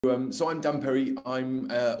So I'm Dan Perry. I'm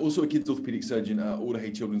also a kids orthopaedic surgeon at Alder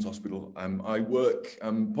Children's Hospital. I work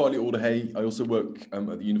partly at Alder. I also work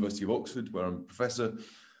at the University of Oxford, where I'm a professor,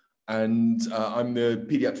 and I'm the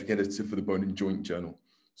paediatric editor for the Bone and Joint Journal.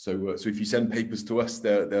 So if you send papers to us,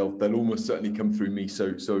 they'll almost certainly come through me.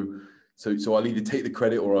 So I'll either take the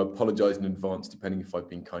credit or I apologise in advance, depending if I've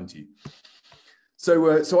been kind to you.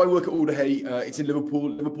 So I work at Alder. It's in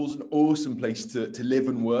Liverpool. Liverpool's an awesome place to live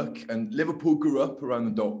and work. And Liverpool grew up around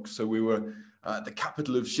the docks, so we were the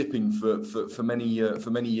capital of shipping for many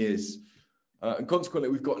years. And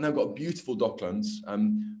consequently, we've now got beautiful docklands.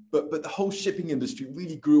 But the whole shipping industry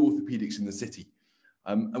really grew orthopaedics in the city.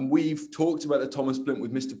 And we've talked about the Thomas splint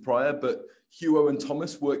with Mr. Pryor, but Hugo and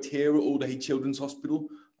Thomas worked here at Alder Children's Hospital,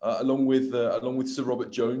 along with Sir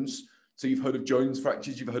Robert Jones. So you've heard of Jones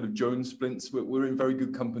fractures, you've heard of Jones splints. We're in very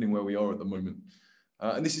good company where we are at the moment.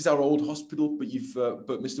 And this is our old hospital, but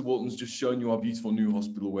Mr. Walton's just shown you our beautiful new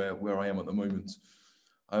hospital where I am at the moment.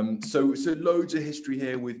 So loads of history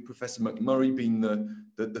here, with Professor McMurray being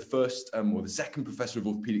the first or the second professor of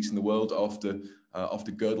orthopaedics in the world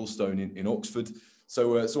after Girdlestone in Oxford.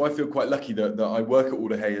 So I feel quite lucky that I work at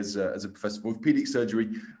Alder as a professor of orthopaedic surgery,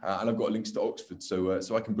 and I've got links to Oxford,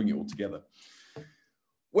 so I can bring it all together.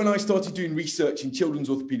 When I started doing research in children's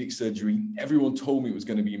orthopaedic surgery, everyone told me it was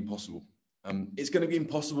going to be impossible. It's going to be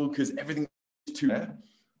impossible because everything is too rare,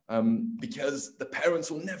 because the parents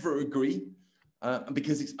will never agree, and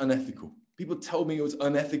because it's unethical. People tell me it was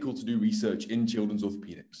unethical to do research in children's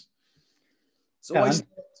orthopaedics. So Dan,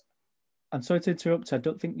 I'm sorry to interrupt. I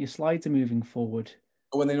don't think your slides are moving forward.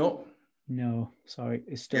 Oh, are they not? No, sorry.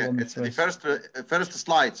 It's still on the first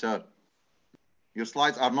slide, sir. Your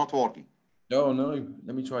slides are not working. No.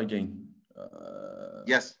 Let me try again.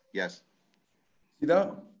 Yes. See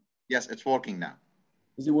that? Yes, it's working now.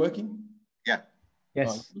 Is it working? Yeah.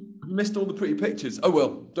 Yes. Oh, I missed all the pretty pictures. Oh,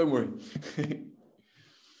 well, don't worry.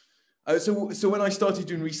 So when I started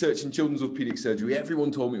doing research in children's orthopedic surgery,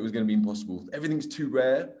 everyone told me it was going to be impossible. Everything's too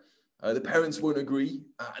rare. The parents won't agree,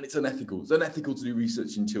 and it's unethical. It's unethical to do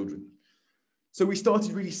research in children. So we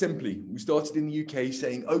started really simply. We started in the UK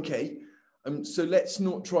saying, okay, so let's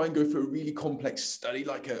not try and go for a really complex study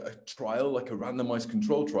like a trial, like a randomized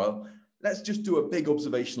control trial. Let's just do a big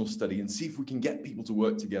observational study and see if we can get people to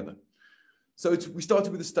work together. So we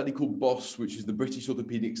started with a study called BOSS, which is the British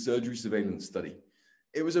Orthopaedic Surgery Surveillance Study.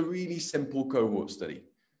 It was a really simple cohort study.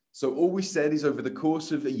 So all we said is, over the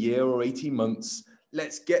course of a year or 18 months,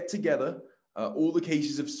 let's get together all the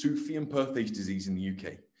cases of SUFI and Perthes disease in the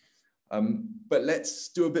UK. But let's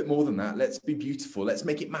do a bit more than that. Let's be beautiful. Let's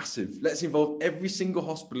make it massive. Let's involve every single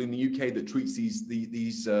hospital in the UK that treats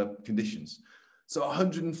these conditions. So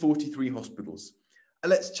 143 hospitals. And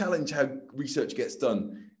let's challenge how research gets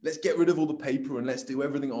done. Let's get rid of all the paper and let's do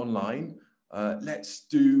everything online. Let's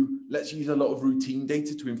use a lot of routine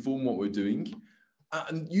data to inform what we're doing.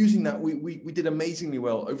 And using that, we did amazingly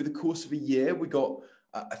well. Over the course of a year, we got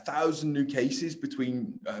 1,000 new cases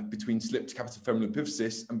between slipped capital-femoral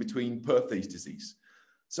epiphysis and between Perthes disease.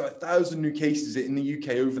 So 1,000 new cases in the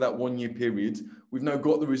UK over that 1 year period. We've now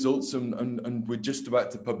got the results, and we're just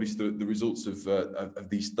about to publish the results of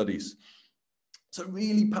these studies. So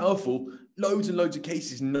really powerful, loads and loads of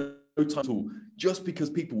cases, no time at all, just because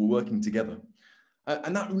people were working together.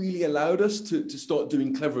 And that really allowed us to start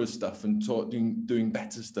doing cleverer stuff and start doing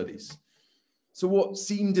better studies. So what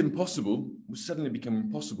seemed impossible was suddenly becoming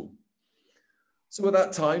possible. So at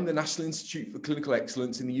that time, the National Institute for Clinical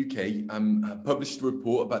Excellence in the UK published a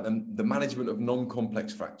report about the management of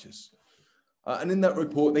non-complex fractures. And in that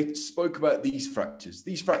report, they spoke about these fractures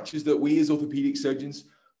that we as orthopaedic surgeons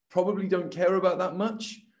probably don't care about that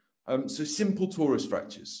much. So simple torus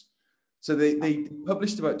fractures. So they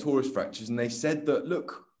published about torus fractures, and they said that,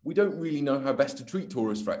 look, we don't really know how best to treat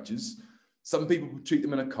torus fractures. Some people treat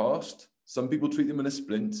them in a cast. Some people treat them in a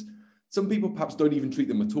splint. Some people perhaps don't even treat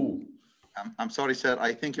them at all. I'm sorry, sir.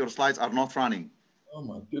 I think your slides are not running. Oh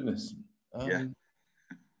my goodness. Yeah.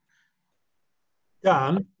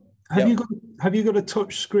 Dan, have you got a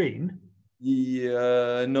touch screen?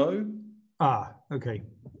 Yeah, no. Ah, okay.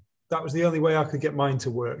 That was the only way I could get mine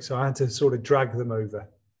to work, so I had to sort of drag them over.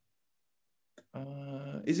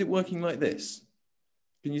 Is it working like this?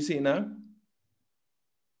 Can you see it now?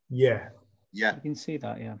 Yeah. Yeah. You can see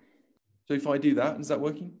that, yeah. So if I do that, is that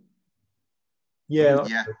working? Yeah.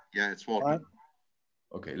 Yeah, it's working. Right.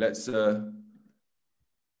 Okay, let's, it's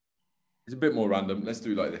a bit more random. Let's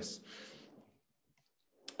do it like this.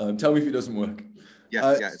 Tell me if it doesn't work.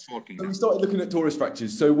 Yeah, it's working. So we started looking at torus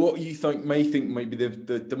fractures. So what you may think might be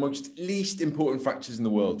the most least important fractures in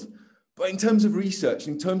the world. But in terms of research,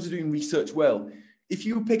 in terms of doing research well, if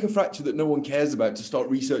you pick a fracture that no one cares about to start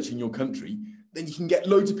researching your country, then you can get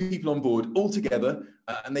loads of people on board all together,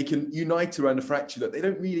 and they can unite around a fracture that they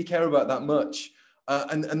don't really care about that much.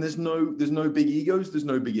 And there's no big egos, there's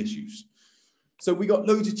no big issues. So we got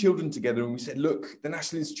loads of children together and we said, look, the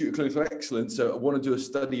National Institute of Clinical Excellence want to do a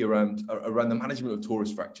study around the management of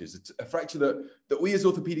torus fractures. It's a fracture that we as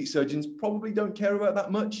orthopaedic surgeons probably don't care about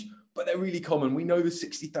that much, but they're really common. We know there's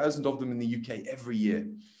 60,000 of them in the UK every year.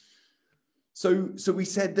 So we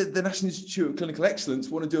said that the National Institute of Clinical Excellence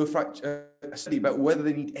want to do a study about whether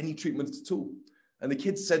they need any treatment at all. And the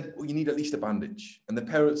kids said, well, you need at least a bandage. And the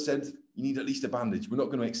parents said, you need at least a bandage. We're not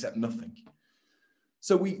going to accept nothing.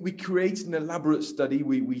 So we created an elaborate study.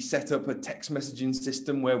 We set up a text messaging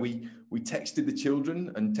system where we texted the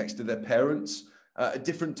children and texted their parents at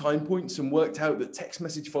different time points, and worked out that text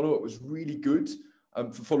message follow-up was really good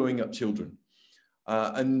for following up children.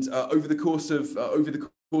 Over the course of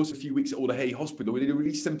a few weeks at Alder Hospital, we did a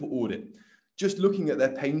really simple audit, just looking at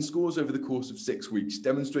their pain scores over the course of 6 weeks,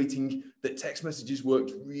 demonstrating that text messages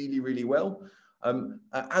worked really, really well, and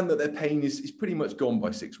that their pain is pretty much gone by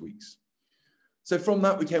 6 weeks. So from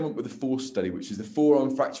that, we came up with the FORCE study, which is the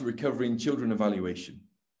Forearm Fracture Recovery in Children Evaluation.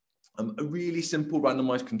 A really simple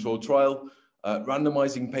randomized controlled trial,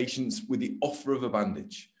 randomizing patients with the offer of a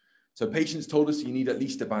bandage. So patients told us you need at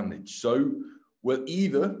least a bandage. So we'll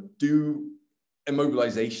either do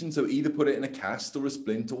immobilization, so either put it in a cast or a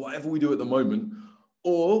splint or whatever we do at the moment,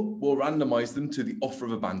 or we'll randomize them to the offer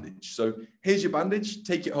of a bandage. So here's your bandage,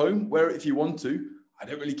 take it home, wear it if you want to. I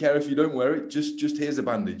don't really care if you don't wear it, just here's a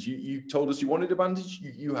bandage. You told us you wanted a bandage,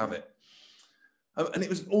 you have it. And it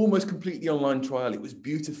was almost completely online trial. It was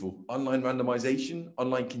beautiful. Online randomization,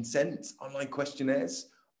 online consent, online questionnaires,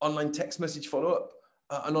 online text message follow-up,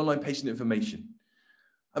 and online patient information.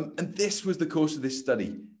 And this was the course of this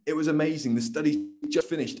study. It was amazing. The study just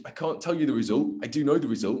finished. I can't tell you the result. I do know the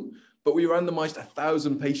result, but we randomized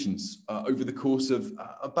 1,000 patients over the course of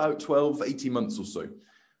about 12, 18 months or so.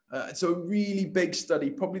 So a really big study,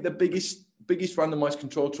 probably the biggest randomized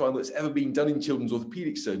controlled trial that's ever been done in children's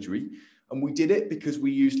orthopedic surgery. And we did it because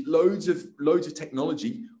we used loads of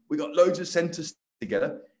technology. We got loads of centers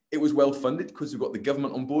together. It was well funded because we've got the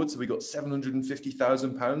government on board. So we got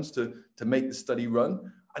 £750,000 to make the study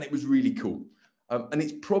run. And it was really cool. And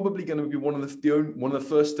it's probably going to be one of the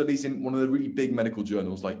first studies in one of the really big medical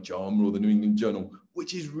journals like JAMA or the New England Journal,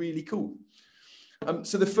 which is really cool.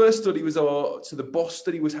 So the first study was the BOSS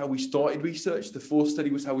study was how we started research. The FORCE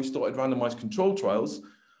study was how we started randomized controlled trials.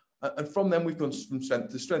 And from then we've gone from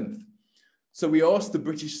strength to strength. So we asked the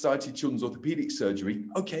British Society of Children's Orthopaedic Surgery,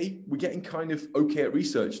 okay, we're getting kind of okay at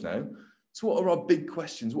research now. So what are our big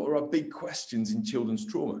questions? What are our big questions in children's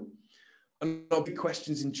trauma? And our big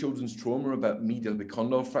questions in children's trauma are about medial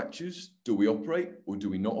epicondyle fractures. Do we operate or do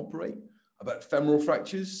we not operate? About femoral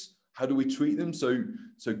fractures. How do we treat them? So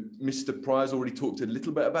Mr. Pryor's already talked a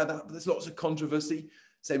little bit about that, but there's lots of controversy.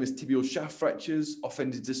 Same as tibial shaft fractures,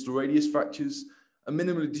 off-ended distal radius fractures, and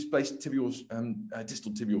minimally displaced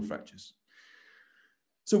distal tibial fractures.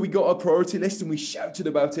 So we got our priority list and we shouted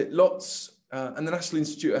about it lots. And the National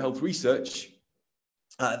Institute of Health Research,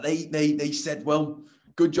 they said, well,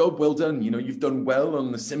 good job, well done. You know, you've done well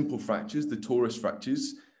on the simple fractures, the torus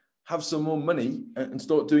fractures. Have some more money and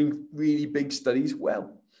start doing really big studies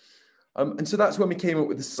well. And so that's when we came up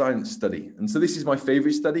with the science study. And so this is my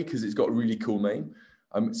favorite study because it's got a really cool name.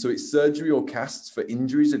 So it's surgery or casts for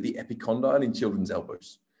injuries of the epicondyle in children's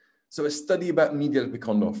elbows. So a study about medial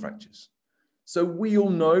epicondyle fractures. So we all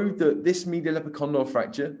know that this medial epicondyle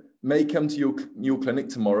fracture may come to your clinic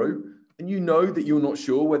tomorrow, and you know that you're not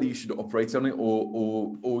sure whether you should operate on it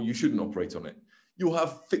or you shouldn't operate on it. You'll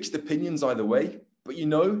have fixed opinions either way, but you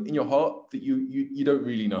know in your heart that you don't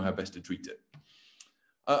really know how best to treat it.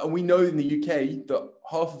 And we know in the UK that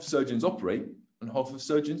half of surgeons operate and half of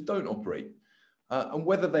surgeons don't operate. And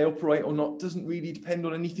whether they operate or not doesn't really depend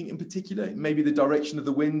on anything in particular. It may be the direction of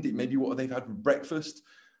the wind, it may be what they've had for breakfast.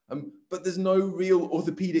 But there's no real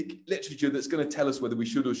orthopedic literature that's going to tell us whether we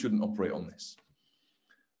should or shouldn't operate on this.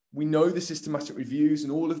 We know the systematic reviews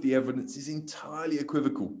and all of the evidence is entirely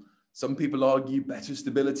equivocal. Some people argue better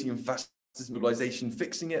stability and faster mobilization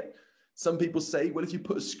fixing it. Some people say, well, if you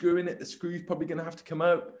put a screw in it, the screw is probably going to have to come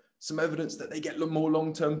out. Some evidence that they get more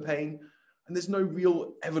long-term pain. And there's no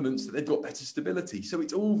real evidence that they've got better stability. So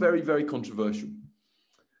it's all very, very controversial.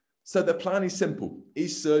 So the plan is simple.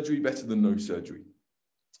 Is surgery better than no surgery?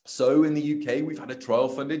 So in the UK, we've had a trial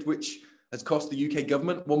funded, which has cost the UK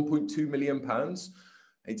government £1.2 million.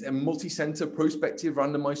 It's a multi-center prospective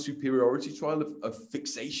randomized superiority trial of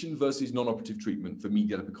fixation versus non-operative treatment for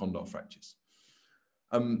medial epicondyle fractures.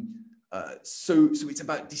 So it's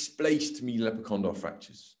about displaced medial epicondyle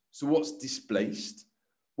fractures. So what's displaced?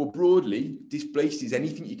 Well, broadly, displaced is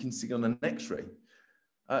anything you can see on an X-ray.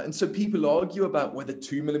 And so people argue about whether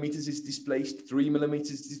 2 millimeters is displaced, 3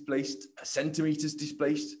 millimeters displaced, a centimeter is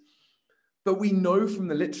displaced. But we know from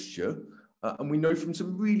the literature, and we know from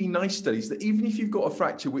some really nice studies, that even if you've got a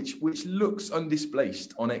fracture which looks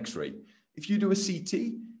undisplaced on X-ray, if you do a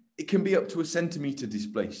CT, it can be up to a centimeter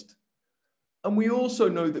displaced. And we also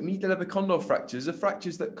know that medial epicondyle fractures are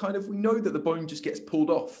fractures that we know that the bone just gets pulled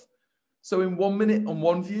off. So in 1 minute, on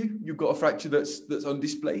one view, you've got a fracture that's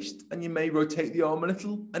undisplaced, and you may rotate the arm a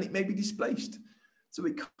little, and it may be displaced. So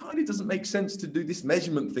it kind of doesn't make sense to do this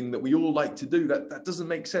measurement thing that we all like to do. That doesn't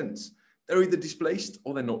make sense. They're either displaced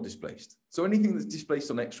or they're not displaced. So anything that's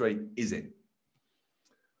displaced on X-ray is in.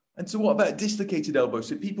 And so what about dislocated elbows?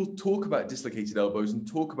 So people talk about dislocated elbows and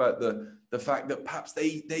talk about the fact that perhaps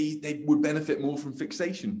they would benefit more from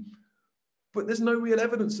fixation. But there's no real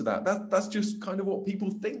evidence of that. That's just kind of what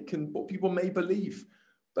people think and what people may believe.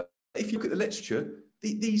 But if you look at the literature,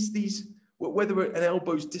 whether an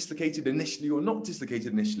elbow is dislocated initially or not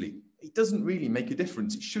dislocated initially, it doesn't really make a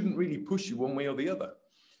difference. It shouldn't really push you one way or the other.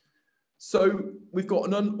 So we've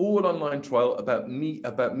got an all online trial about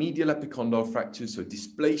medial epicondyle fractures, so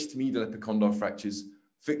displaced medial epicondyle fractures,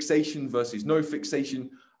 fixation versus no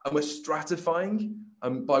fixation, and we're stratifying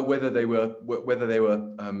by whether they were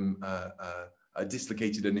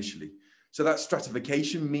dislocated initially. So that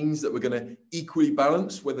stratification means that we're going to equally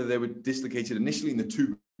balance whether they were dislocated initially in the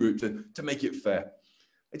two groups to make it fair.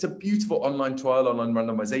 It's a beautiful online trial, online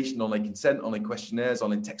randomization, online consent, online questionnaires,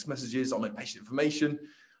 online text messages, online patient information.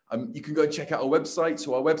 You can go and check out our website.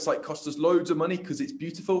 So our website costs us loads of money because it's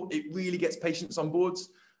beautiful. It really gets patients on boards.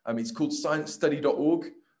 It's called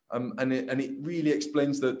sciencestudy.org. And it really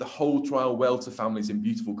explains the whole trial well to families in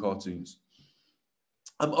beautiful cartoons.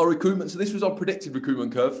 Our recruitment, so this was our predicted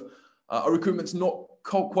recruitment curve. Our recruitment's not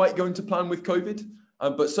quite going to plan with COVID,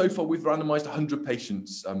 but so far we've randomized 100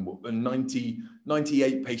 patients,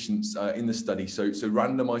 98 patients in the study. So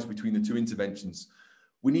randomized between the two interventions.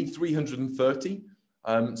 We need 330.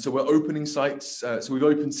 So we're opening sites. So we've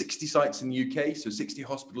opened 60 sites in the UK. So 60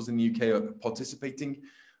 hospitals in the UK are participating.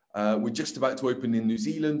 We're just about to open in New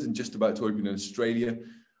Zealand and just about to open in Australia.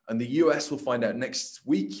 And the US will find out next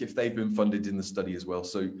week if they've been funded in the study as well.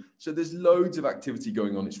 So there's loads of activity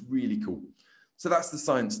going on. It's really cool. So that's the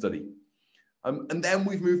science study. And then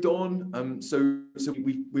we've moved on. So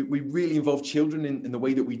we really involve children in the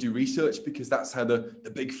way that we do research, because that's how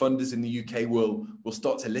the big funders in the UK will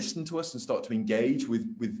start to listen to us and start to engage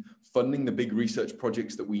with funding the big research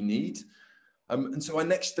projects that we need. And so our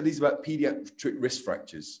next study is about pediatric wrist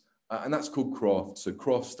fractures, and that's called CRAFT, so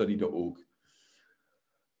craftstudy.org.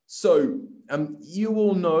 So you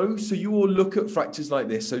all know, so you all look at fractures like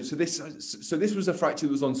this. So this was a fracture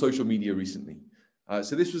that was on social media recently.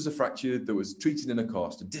 So this was a fracture that was treated in a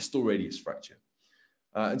cast, a distal radius fracture.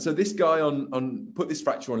 And so this guy put this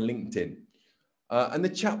fracture on LinkedIn. And the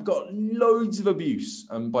chap got loads of abuse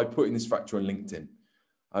by putting this fracture on LinkedIn.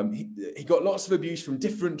 He got lots of abuse from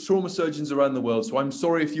different trauma surgeons around the world. So I'm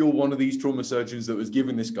sorry if you're one of these trauma surgeons that was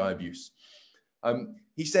giving this guy abuse.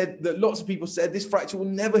 He said that lots of people said this fracture will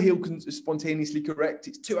never heal spontaneously correct.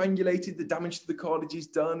 It's too angulated. The damage to the cartilage is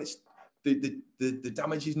done. The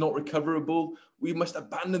damage is not recoverable. We must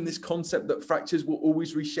abandon this concept that fractures will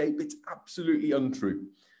always reshape. It's absolutely untrue.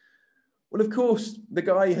 Well, of course, the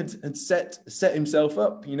guy had set himself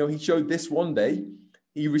up. You know, he showed this one day.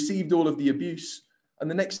 He received all of the abuse. And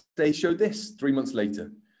the next day he showed this 3 months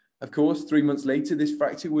later. Of course, 3 months later, this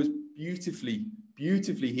fracture was beautifully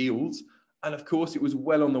healed. And of course, it was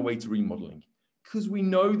well on the way to remodeling. Because we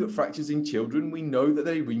know that fractures in children, we know that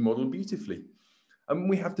they remodel beautifully. And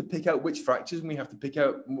we have to pick out which fractures and we have to pick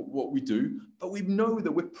out what we do. But we know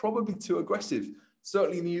that we're probably too aggressive.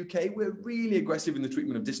 Certainly in the UK, we're really aggressive in the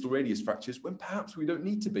treatment of distal radius fractures when perhaps we don't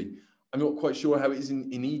need to be. I'm not quite sure how it is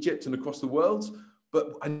in Egypt and across the world,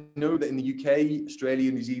 but I know that in the UK,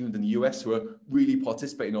 Australia, New Zealand, and the US, who are really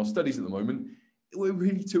participating in our studies at the moment, we're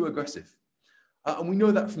really too aggressive. And we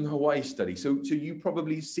know that from the Hawaii study. So you've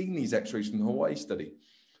probably seen these x-rays from the Hawaii study.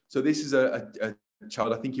 So this is a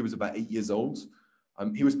child, I think he was about 8 years old.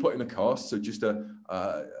 He was put in a cast, so just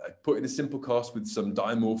put in a simple cast with some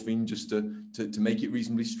diamorphine just to make it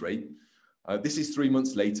reasonably straight. This is 3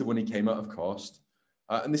 months later when he came out of cast,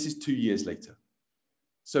 and this is 2 years later.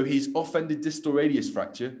 So his off-ended distal radius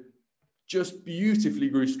fracture just beautifully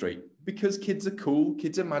grew straight, because kids are cool,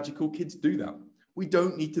 kids are magical, kids do that. We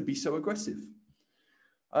don't need to be so aggressive.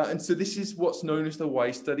 And so this is what's known as the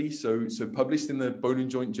Y study. So published in the Bone and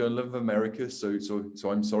Joint Journal of America. So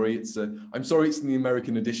I'm sorry it's in the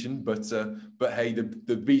American edition, but hey, the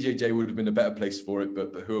BJJ would have been a better place for it.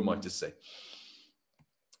 But who am I to say?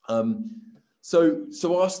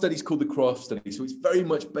 So our study is called the Prof study. So it's very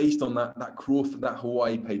much based on that Crawford, that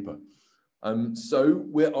Hawaii paper. So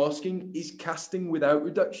we're asking, is casting without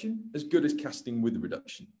reduction as good as casting with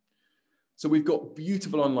reduction? So we've got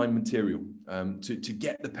beautiful online material to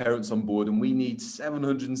get the parents on board, and we need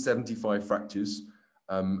 775 fractures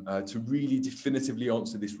to really definitively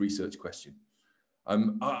answer this research question.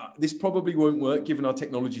 This probably won't work given our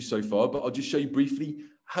technology so far, but I'll just show you briefly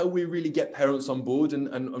how we really get parents on board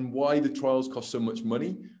and why the trials cost so much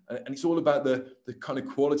money. And it's all about the kind of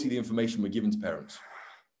quality of the information we're giving to parents.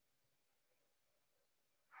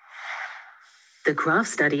 The Prof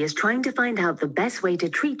study is trying to find out the best way to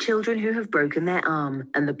treat children who have broken their arm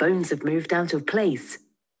and the bones have moved out of place.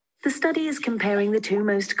 The study is comparing the two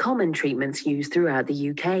most common treatments used throughout the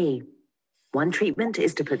UK. One treatment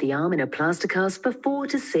is to put the arm in a plaster cast for 4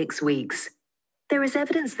 to 6 weeks. There is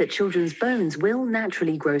evidence that children's bones will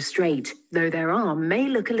naturally grow straight, though their arm may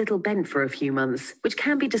look a little bent for a few months, which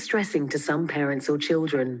can be distressing to some parents or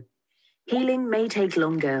children. Healing may take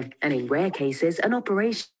longer, and in rare cases, an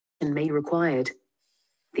operation may be required.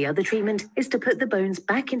 The other treatment is to put the bones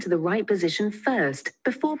back into the right position first,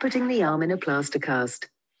 before putting the arm in a plaster cast.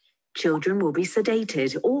 Children will be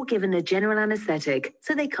sedated or given a general anesthetic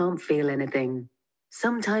so they can't feel anything.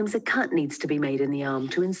 Sometimes a cut needs to be made in the arm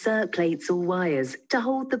to insert plates or wires to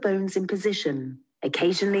hold the bones in position.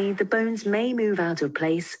 Occasionally, the bones may move out of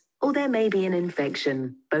place, or there may be an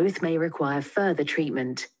infection. Both may require further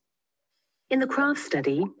treatment. In the Prof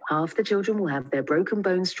study, half the children will have their broken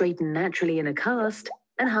bone straightened naturally in a cast,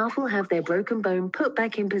 and half will have their broken bone put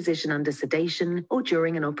back in position under sedation or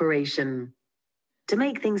during an operation. To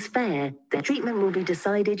make things fair, their treatment will be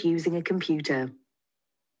decided using a computer.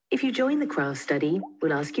 If you join the Prof study,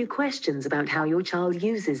 we'll ask you questions about how your child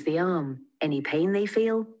uses the arm, any pain they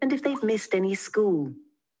feel, and if they've missed any school.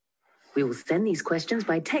 We will send these questions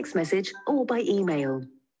by text message or by email.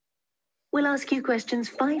 We'll ask you questions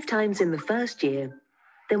 5 times in the first year,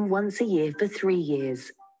 then once a year for 3 years.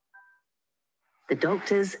 The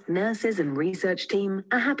doctors, nurses, and research team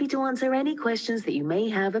are happy to answer any questions that you may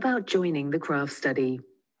have about joining the Prof study.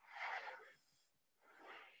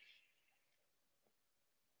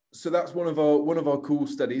 So that's one of our cool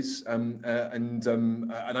studies, and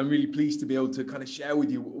I'm really pleased to be able to kind of share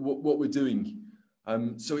with you what we're doing.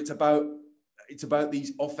 So it's about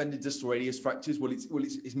these off-ended distal radius fractures. Well,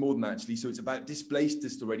 it's more than that, actually. So it's about displaced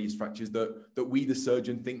distal radius fractures that we, the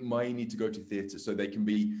surgeon, think might need to go to theatre. So they can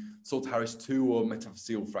be Salter-Harris 2 or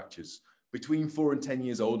metaphyseal fractures between 4 and 10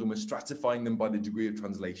 years old, and we're stratifying them by the degree of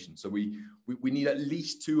translation. So we need at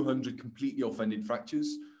least 200 completely off-ended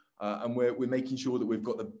fractures, and we're making sure that we've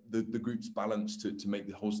got the groups balanced to make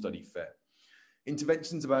the whole study fair.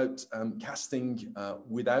 Interventions about casting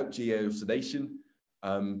without GA or sedation.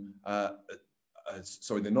 The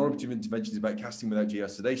non-operative intervention is about casting without GA or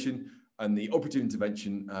sedation, and the operative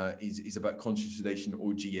intervention is about conscious sedation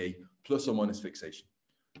or GA plus or minus fixation.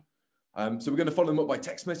 So we're going to follow them up by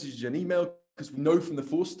text message and email, because we know from the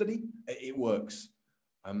Force study it works.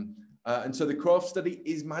 And so the Prof study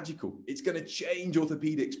is magical. It's going to change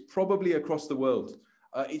orthopedics probably across the world.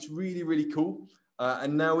 It's really, really cool.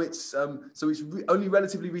 And now it's only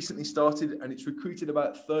relatively recently started, and it's recruited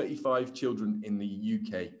about 35 children in the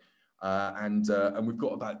UK. And we've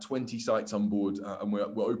got about 20 sites on board, and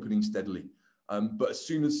we're opening steadily. But as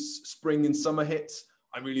soon as spring and summer hits,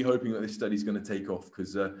 I'm really hoping that this study is going to take off,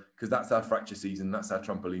 because that's our fracture season, that's our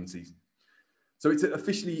trampoline season. So it's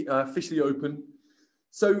officially open.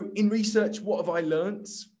 So in research, what have I learned?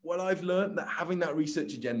 Well, I've learned that having that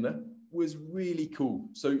research agenda was really cool.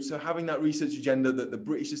 So having that research agenda that the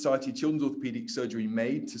British Society of Children's Orthopaedic Surgery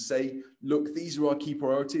made to say, look, these are our key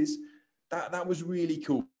priorities, that was really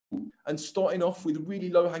cool. And starting off with really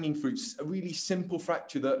low-hanging fruits, a really simple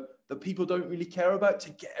fracture that people don't really care about, to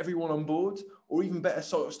get everyone on board, or even better,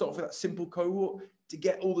 start off with that simple cohort to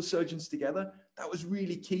get all the surgeons together. That was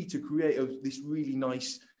really key to create this really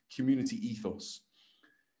nice community ethos.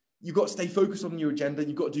 You've got to stay focused on your agenda.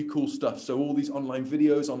 You've got to do cool stuff. So all these online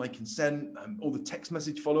videos, online consent, all the text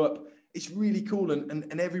message follow-up, it's really cool,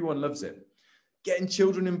 and everyone loves it. Getting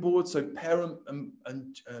children on board, so parent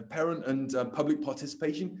and public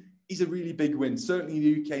participation is a really big win. Certainly in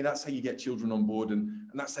the UK, that's how you get children on board, and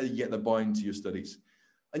that's how you get the buy-in to your studies.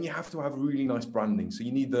 And you have to have really nice branding. So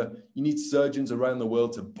you need surgeons around the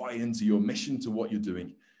world to buy into your mission, to what you're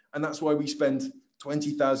doing. And that's why we spend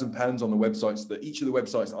 £20,000 on the websites, that each of the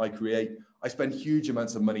websites that I create, I spend huge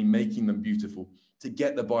amounts of money making them beautiful to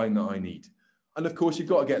get the buying that I need. And of course, you've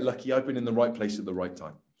got to get lucky. I've been in the right place at the right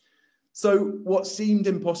time. So what seemed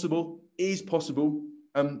impossible is possible.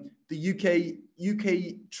 The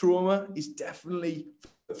UK trauma is definitely,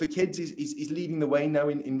 for kids, is leading the way now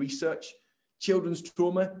in research. Children's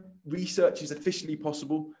trauma research is officially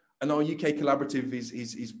possible. And our UK collaborative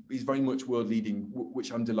is very much world leading,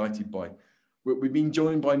 which I'm delighted by. We've been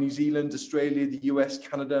joined by New Zealand, Australia, the US,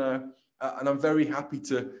 Canada, and I'm very happy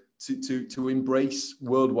to embrace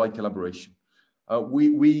worldwide collaboration.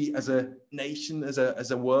 We as a nation,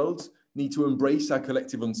 as a world, need to embrace our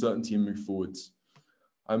collective uncertainty and move forwards.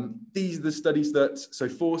 These are the studies so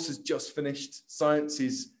FORCE has just finished, Science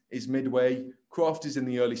is midway, Craft is in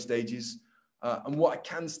the early stages. And what I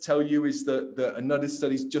can tell you is that another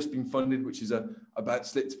study's just been funded, which is about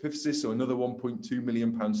slit epiphysis, so another £1.2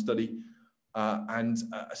 million study, and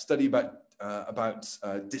a study about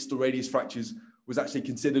distal radius fractures was actually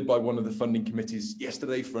considered by one of the funding committees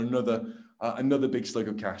yesterday for another big slug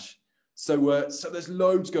of cash. So there's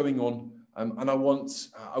loads going on, and I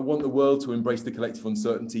want the world to embrace the collective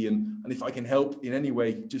uncertainty, and if I can help in any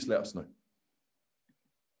way, just let us know.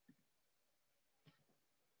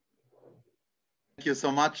 Thank you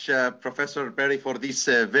so much, Professor Perry, for this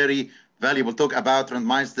very valuable talk about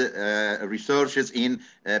randomized researches in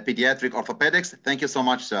pediatric orthopedics. Thank you so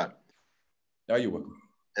much, sir. Yeah, you're welcome.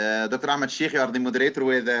 Dr. Ahmed Sheikh, you are the moderator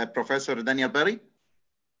with Professor Daniel Perry.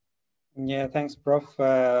 Yeah, thanks, Prof,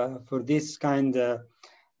 for this kind.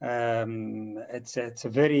 It's a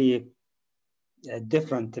very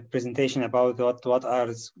different presentation about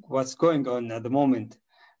what's going on at the moment,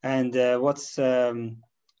 and what's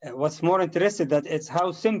more interesting that it's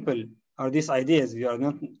how simple are these ideas. We are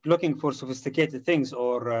not looking for sophisticated things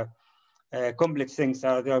or complex things.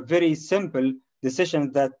 They are very simple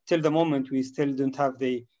decisions that till the moment we still don't have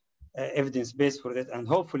the evidence base for that. And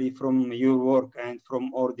hopefully from your work and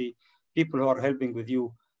from all the people who are helping with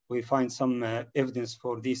you, we find some evidence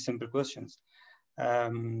for these simple questions. I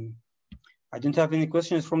don't have any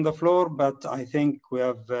questions from the floor, but I think we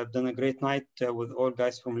have done a great night with all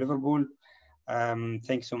guys from Liverpool.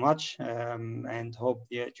 Thanks so much, and hope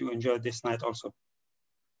that you enjoyed this night also.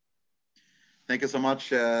 Thank you so much,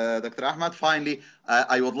 Dr. Ahmed. Finally,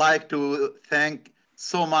 I would like to thank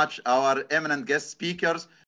so much our eminent guest speakers